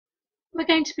We're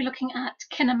going to be looking at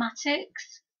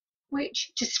kinematics,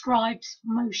 which describes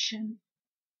motion.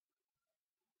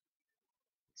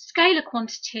 Scalar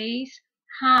quantities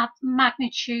have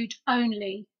magnitude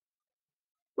only,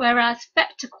 whereas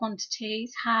vector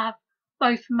quantities have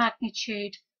both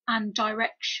magnitude and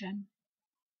direction.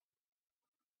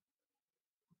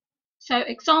 So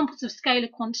examples of scalar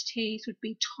quantities would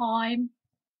be time,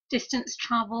 distance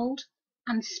travelled,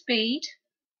 and speed.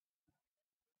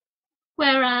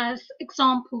 Whereas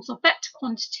examples of vector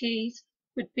quantities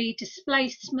would be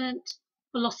displacement,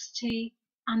 velocity,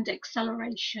 and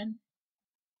acceleration.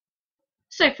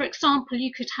 So for example,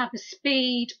 you could have a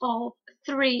speed of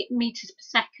 3 meters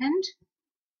per second,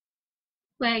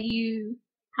 where you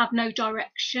have no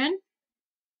direction,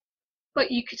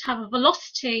 but you could have a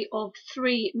velocity of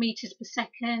 3 meters per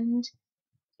second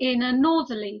in a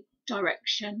northerly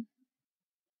direction.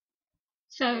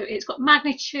 So it's got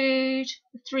magnitude,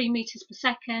 3 meters per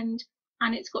second,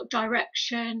 and it's got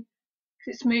direction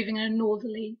because it's moving in a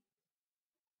northerly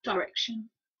direction.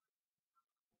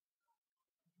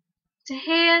 So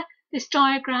here, this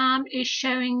diagram is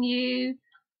showing you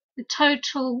the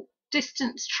total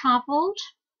distance travelled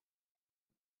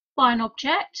by an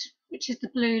object, which is the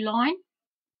blue line.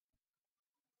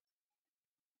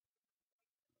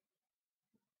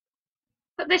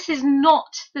 But this is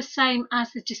not the same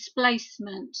as the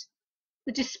displacement.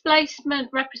 The displacement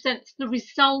represents the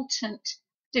resultant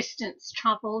distance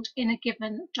travelled in a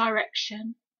given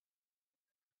direction.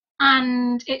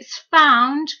 And it's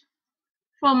found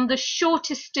from the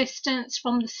shortest distance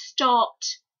from the start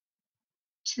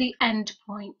to the end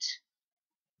point.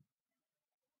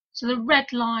 So the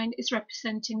red line is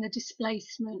representing the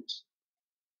displacement.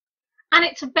 And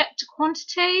it's a vector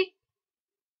quantity,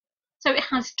 so it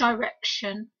has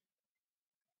direction.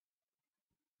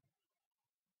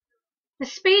 The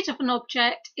speed of an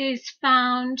object is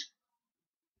found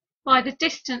by the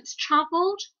distance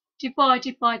travelled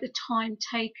divided by the time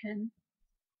taken.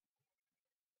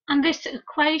 And this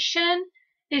equation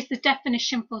is the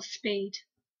definition for speed.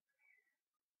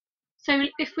 So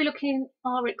if we look in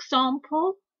our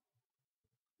example,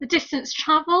 the distance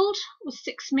travelled was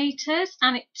 6 meters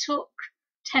and it took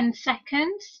 10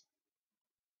 seconds.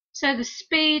 So the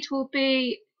speed will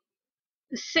be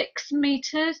the 6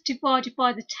 meters divided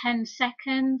by the 10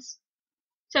 seconds.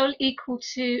 So it will equal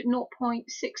to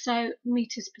 0.60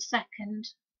 meters per second.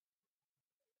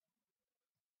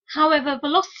 However,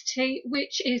 velocity,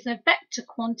 which is a vector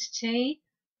quantity,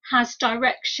 has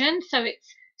direction, so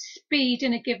it's speed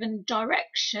in a given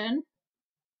direction.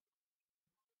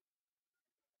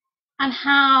 And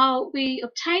how we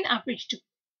obtain average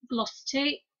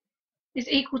velocity is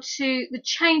equal to the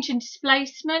change in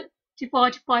displacement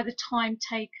divided by the time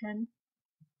taken.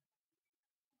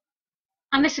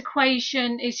 And this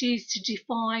equation is used to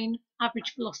define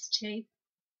average velocity.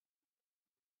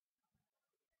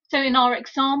 So in our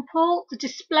example, the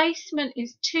displacement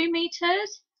is 2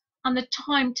 meters and the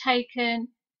time taken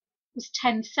was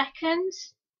 10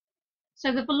 seconds.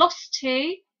 So the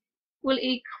velocity will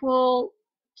equal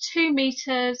 2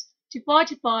 meters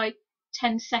divided by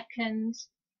 10 seconds,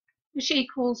 which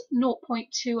equals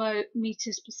 0.20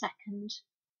 meters per second.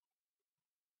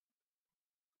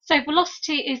 So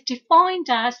velocity is defined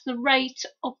as the rate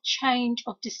of change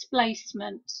of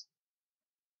displacement.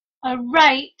 A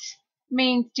rate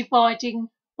means dividing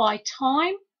by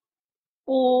time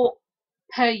or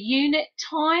per unit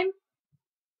time.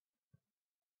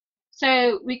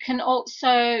 So we can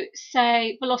also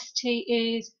say velocity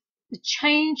is the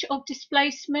change of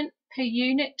displacement per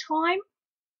unit time,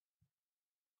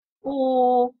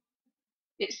 or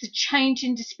it's the change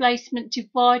in displacement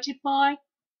divided by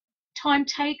time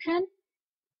taken.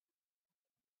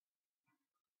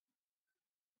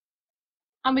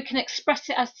 And we can express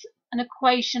it as an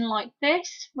equation like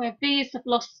this, where v is the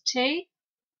velocity.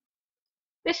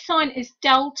 This sign is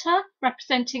delta,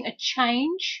 representing a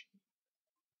change.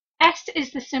 S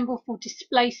is the symbol for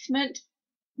displacement,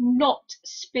 not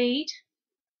speed.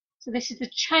 So this is the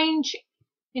change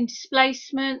in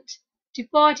displacement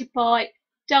divided by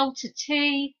delta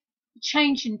t, the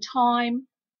change in time,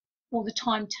 or the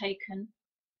time taken.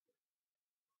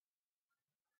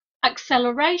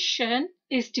 Acceleration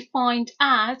is defined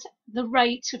as the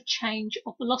rate of change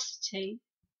of velocity.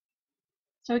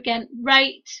 So again,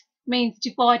 rate means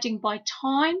dividing by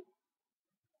time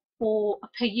or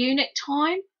per unit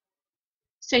time.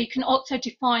 So you can also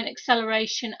define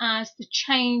acceleration as the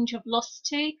change of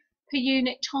velocity per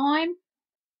unit time,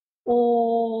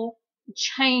 or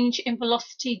change in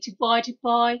velocity divided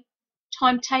by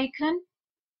time taken.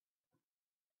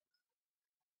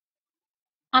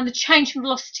 And the change in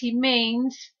velocity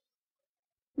means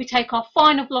we take our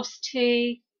final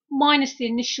velocity minus the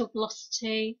initial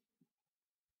velocity.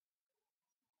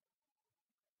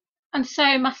 And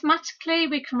so mathematically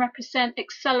we can represent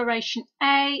acceleration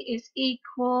A is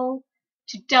equal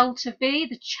to delta V,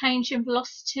 the change in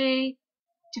velocity,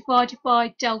 divided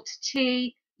by delta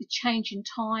T, the change in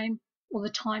time or the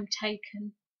time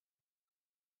taken.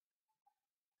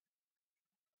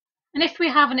 And if we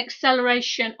have an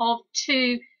acceleration of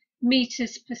 2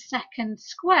 meters per second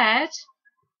squared,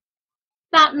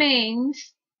 that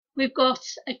means we've got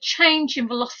a change in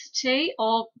velocity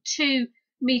of 2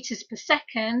 meters per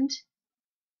second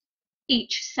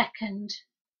each second.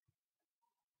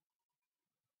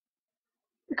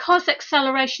 Because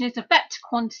acceleration is a vector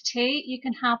quantity, you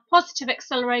can have positive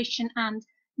acceleration and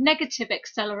negative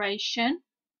acceleration.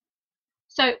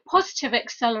 So positive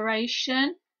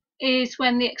acceleration is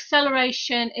when the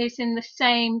acceleration is in the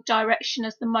same direction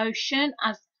as the motion,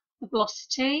 as the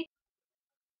velocity.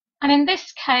 And in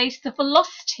this case, the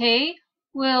velocity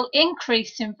will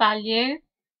increase in value.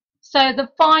 So the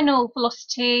final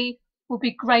velocity will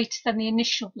be greater than the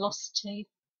initial velocity.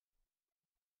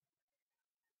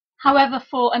 However,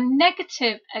 for a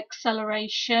negative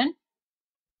acceleration,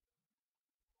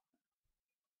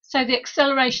 so the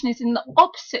acceleration is in the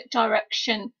opposite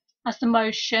direction as the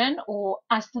motion or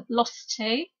as the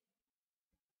velocity,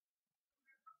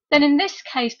 then in this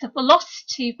case the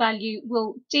velocity value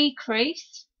will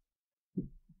decrease.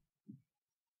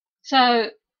 So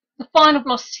the final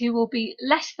velocity will be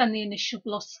less than the initial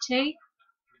velocity.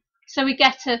 So we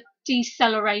get a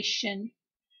deceleration.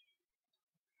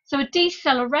 So a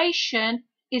deceleration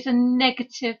is a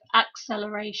negative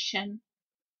acceleration.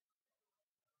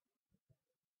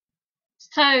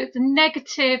 So the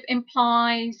negative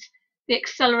implies the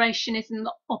acceleration is in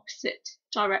the opposite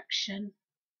direction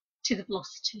to the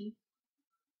velocity.